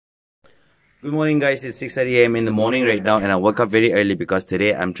Good morning guys, it's 6:30 a.m. in the morning right now, and I woke up very early because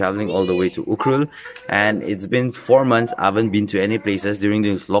today I'm traveling all the way to Ukhrul, and it's been 4 months. I haven't been to any places during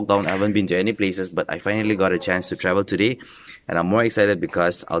this lockdown. I haven't been to any places, but I finally got a chance to travel today, and I'm more excited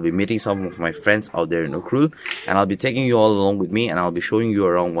because I'll be meeting some of my friends out there in Ukhrul, and I'll be taking you all along with me, and I'll be showing you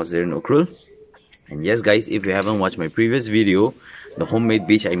around what's there in Ukhrul. And yes guys, if you haven't watched my previous video, the homemade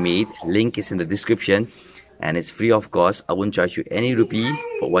beach I made, link is in the description. And it's free of cost. I won't charge you any rupee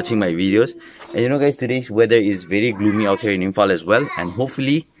for watching my videos. And you know guys, today's weather is very gloomy out here in Imphal as well. And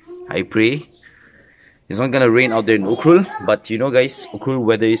hopefully, I pray, it's not gonna rain out there in Ukhrul. But you know guys, Ukhrul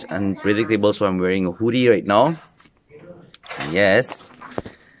weather is unpredictable, so I'm wearing a hoodie right now. And yes,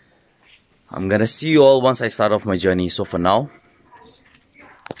 I'm gonna see you all once I start off my journey. So for now,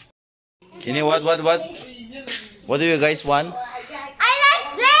 Kini, what do you guys want?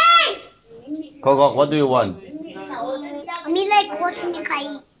 Kogok, what do you want? Me like watching the kai.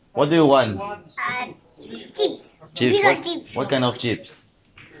 What do you want? Chips. Chips? Bigger chips. What kind of chips?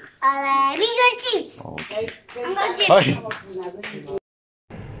 Bigger chips. Okay. I'm going chips. Hi.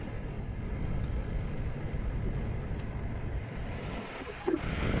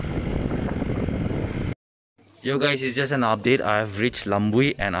 Yo guys, it's just an update. I've reached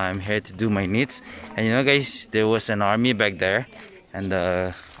Lambui and I'm here to do my needs. And you know guys, there was an army back there, and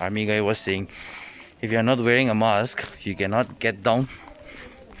the army guy was saying, if you're not wearing a mask, you cannot get down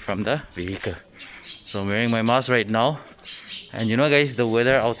from the vehicle. So I'm wearing my mask right now. And you know guys, the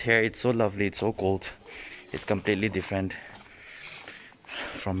weather out here, it's so lovely, it's so cold. It's completely different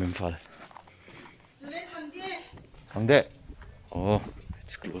from Imphal. Hangde. Oh,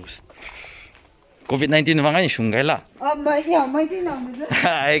 it's closed. COVID-19 mga ni shungai la. Mai tin nào nữa.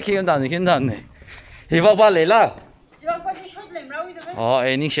 Ai khi không đàn này. Hi ba lấy la. Oh,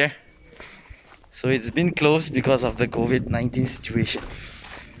 any share. So it's been closed because of the COVID-19 situation.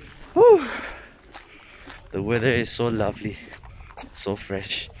 Whew. The weather is so lovely. It's so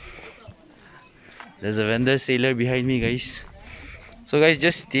fresh. There's a vendor sailor behind me guys. So guys,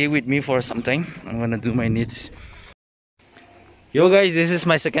 just stay with me for some time. I'm gonna do my needs. Yo guys, this is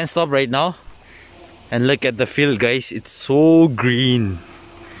my second stop right now. And look at the field guys, it's so green.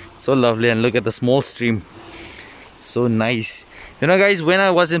 So lovely, and look at the small stream. So nice. You know guys, when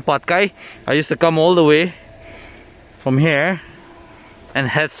I was in Patkai, I used to come all the way from here and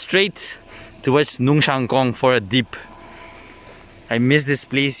head straight towards Nung Shang Kong for a dip. I miss this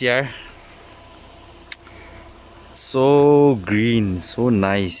place here. So green, so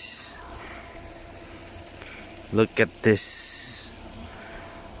nice. Look at this.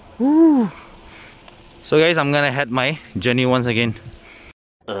 Woo. So guys, I'm gonna head my journey once again.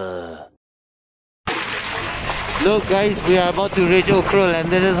 Look guys, we are about to reach Ukhrul, and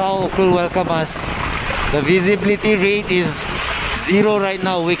this is how Ukhrul welcome us. The visibility rate is 0 right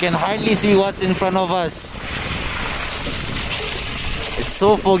now. We can hardly see what's in front of us. It's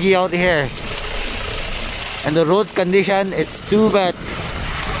so foggy out here. And the road condition, it's too bad.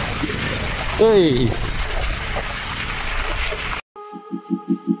 Hey.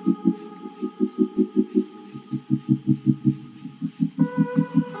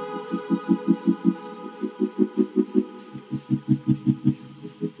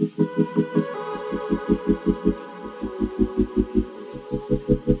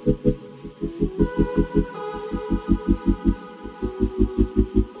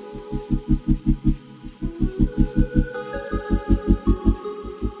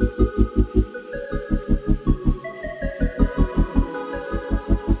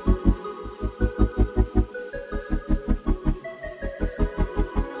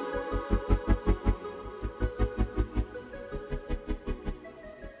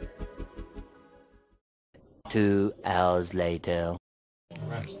 Two hours later.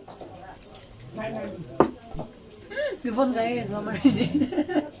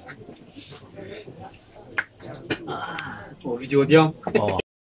 Video dia.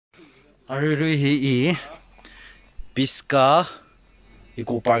 Ari hi Pisgah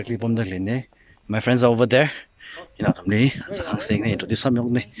Eco Park li pom dalhin ne. My friends are over there. Ina tamni sakang sing ne introduce sam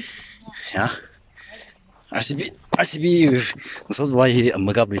yong ne. Yeah. RCB so why hi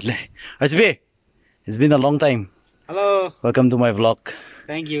amaga bidle. RCB, it's been a long time. Hello. Welcome to my vlog.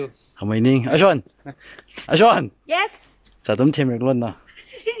 Thank you. Amaining. Ashwan. Ashwan. Yes. Sa dum them rak lon na.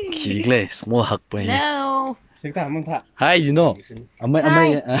 Kigle small hak pa hi. No. Hi, you know.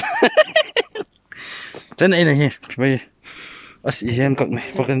 Amai. Trên này này, bây as em cọc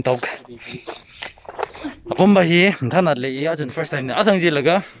này, bắt cần tàu. Apom bahi, than at lei ya first time. Athang ji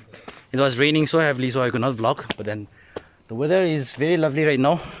laga. It was raining so heavily, so I could not vlog. But then the weather is very lovely right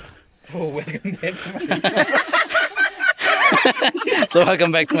now. So welcome back. So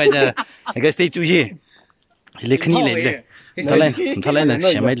welcome back to my channel. cái statue gì lấy khăn gì lấy thằng lên là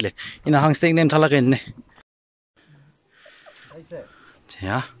xem mấy lấy in hàng steak nem thằng cái này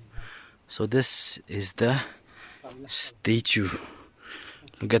yeah so this is the statue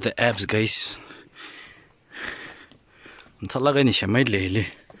look at the abs guys thằng cái này xem mấy lấy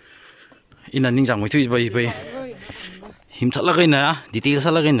in anh rằng mấy thứ vậy him thằng cái này detail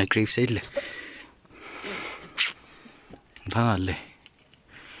thằng cái này grave site lấy thằng lấy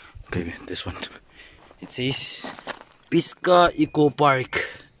okay this one it says Pisgah Eco Park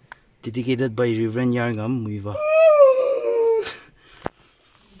dedicated by Reverend Yarngam Muiva.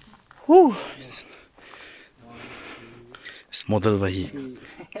 It's model by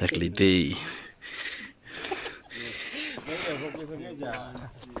exactly day.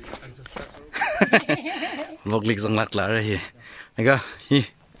 Vlog leaks ang lakla right here. Nigga,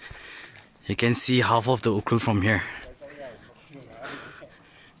 you can see half of the Ukhrul from here.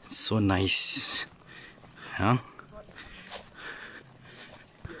 It's so nice. Huh?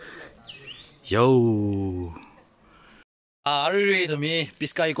 Yo. Ari to me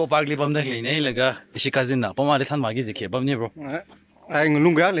Pisgah Eco Park li bam da le nei laga isi cousin na pama le than ma gi je bam ni bro. Ai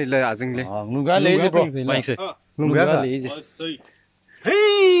lunga le la jing le. Lunga le bro. Mai se. Lunga le je.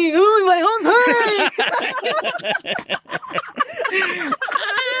 Hey, my home.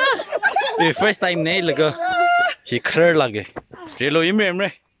 The first time nei laga he clear lage. Relo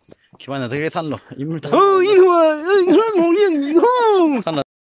imre. Kibana da than lo. Imre. Oh, 이거 이거.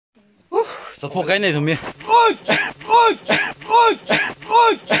 저 포가이네 좀 해.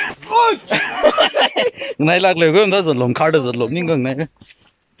 này lạc lời của nó rồi lồng card rồi lồng những con này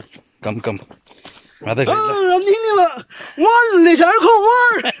cầm mà đây làm gì nữa ngon lấy sao không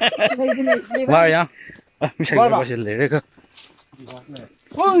ngon vào ya mình sẽ có gì lấy cái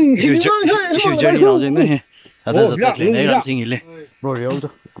isu chơi nào chơi nữa à đây rồi lấy này làm gì lấy rồi rồi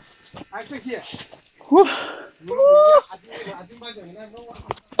thôi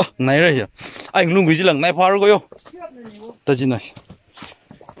này rồi anh luôn cái gì lần này phá rồi cô tới gì này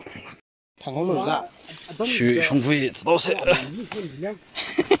去重复知道噻，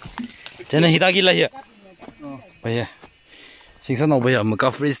真的一大给了耶！哎呀，新山老板呀，没搞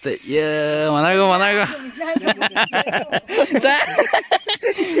freestyle 耶，往那个，在，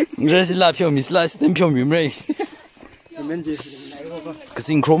这是拉票，米是拉是等票米没？个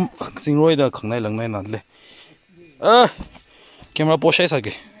新chrome，新罗的坑内冷内哪嘞？camera 播晒啥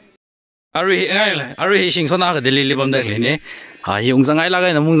个？阿瑞新说那个的哩帮的呢？啊，用上爱那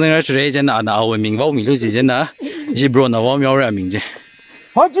个那梦生儿出来真的，那我名报名都是真的，是不那我苗人名字。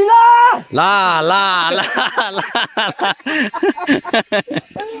好极了！啦！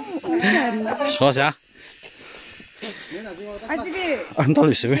说啥？俺到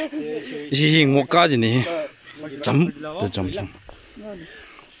底是呗？是我家的呢，怎么？好极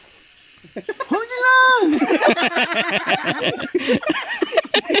了！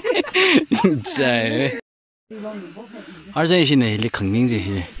在。而这些呢，你肯定这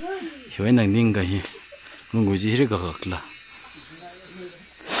些，因为能定个些，弄估计这个好了。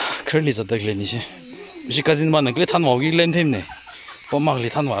可是你这得了你些，是个人嘛，能给谈毛给练天呢，不忙里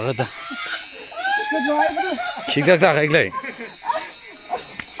谈完了的。是个大概嘞。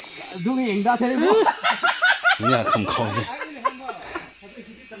都给人家听不？你俩看靠着。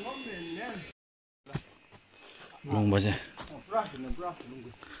弄不是？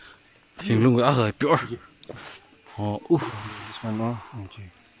行，弄个啊表。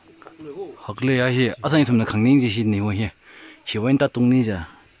học lệ ai hi, anh thầm là khẳng định gì nhiều hi, hiểu anh ta tung đi giờ,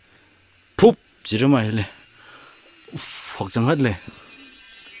 phúc chỉ đó mà lệ, học chẳng hết lệ,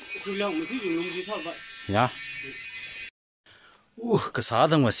 ya, cái sao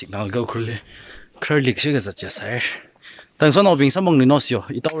thằng mà signal go khơi lệ, khơi lịch sử cái gì sai, thằng số nào bình sao mong người nó xíu,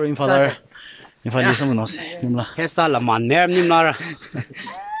 ít tao rồi in phải đi sao nó xí, nhưng mà, hết sao là màn ném nhưng mà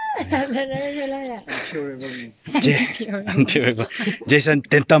Jason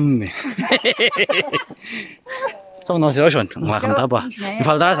tên tâm này, sao nó sẽ chuẩn, mà không thấp à?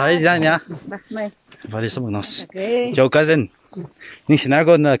 Phải đá sai gì nhá? Phải đi sao nó? Cho cousin, nhưng xin ai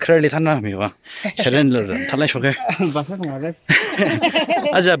còn clearly thằng nào mi vào, sẽ lên rồi, thằng này sao cái?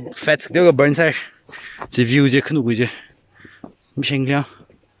 À giờ fat cái cái burn sai, chỉ view chỉ khung cái gì, không xem nha,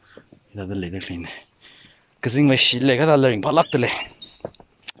 là cái này cái gì mà xí lại cái đó là hình phát lắc đấy.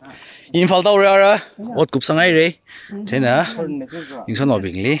 Infal đâu rồi ốt cục sang ai rồi thế nè những số nổi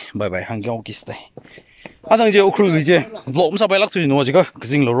bình lý bài bài hàng giao kí đây à thằng chị Ukhrul cái gì lộn sao bài lắc thôi nó chỉ có cái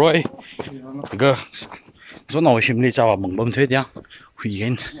gì rồi cái số nổi xem đi chào mừng bấm thuê nhá hủy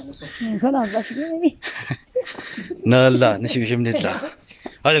gen số nổi là nè là nó xem đi là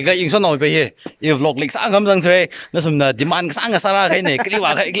cái yên xuân nổi bây giờ yêu vlog lịch sáng ngắm răng thế nó sum là demand sáng sáng cái này cái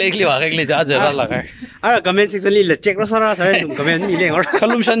giờ giờ là cái comment section li le check ra sara sa comment mi leng or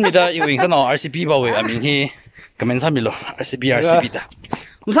kalum shan mi da yêu yên xuân nào RCP bảo vệ mình hi comment sao mi lo RCP da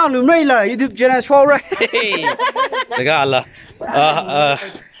sao lùm đây là YouTube channel show rồi cái là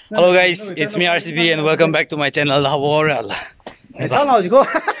hello guys, it's me RCP and welcome back to my channel. How are you? sao nào chứ cô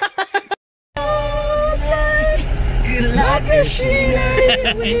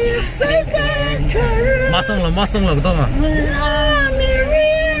Mà xong là đâu mà?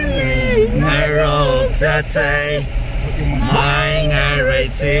 Ngày rồi ra tay, mai ngày rồi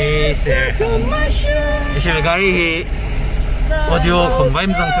chỉ sẽ. Cái là cái gì? Audio không phải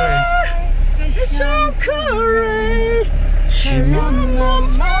mình thôi.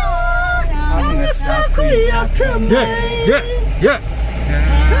 Yeah.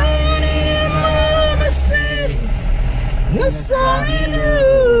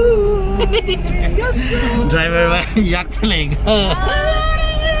 Driver ba yak thling.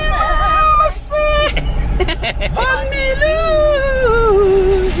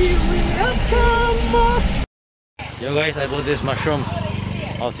 Yo guys, I bought this mushroom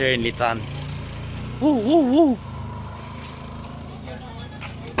out here in Litan. Woo.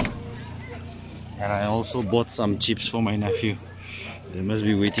 And I also bought some chips for my nephew. They must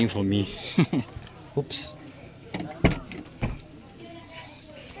be waiting for me. Oops.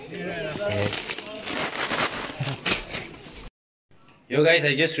 Yo guys,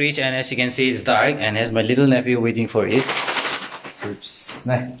 I just reached and as you can see it's dark and has my little nephew waiting for his. Oops.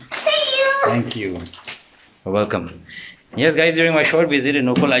 Thank you. You're welcome. Yes guys, during my short visit in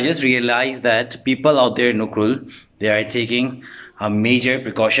Ukhrul, I just realized that people out there in Ukhrul, they are taking a major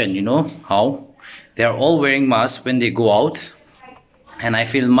precaution. You know how? They are all wearing masks when they go out. And I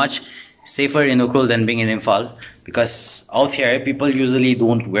feel much safer in Ukhrul than being in Imphal. Because out here, people usually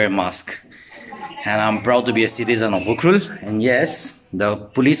don't wear masks. And I'm proud to be a citizen of Ukhrul. And yes, the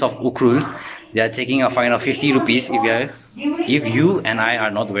police of Ukhrul, they are taking a fine of 50 rupees if you and I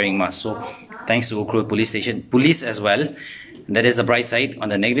are not wearing masks. So thanks to Ukhrul police station, police as well. That is the bright side. On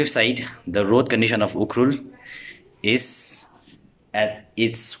the negative side, the road condition of Ukhrul is at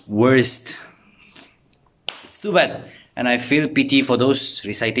its worst. It's too bad. And I feel pity for those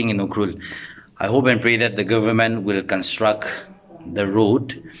residing in Ukhrul. I hope and pray that the government will construct the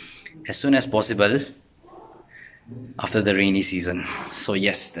road as soon as possible after the rainy season. So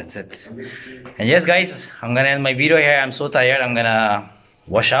yes, that's it. And yes guys, I'm gonna end my video here. I'm so tired. I'm gonna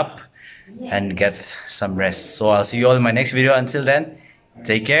wash up and get some rest. So I'll see you all in my next video. Until then,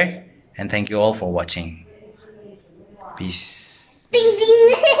 take care and thank you all for watching. Peace. Ding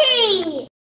ding.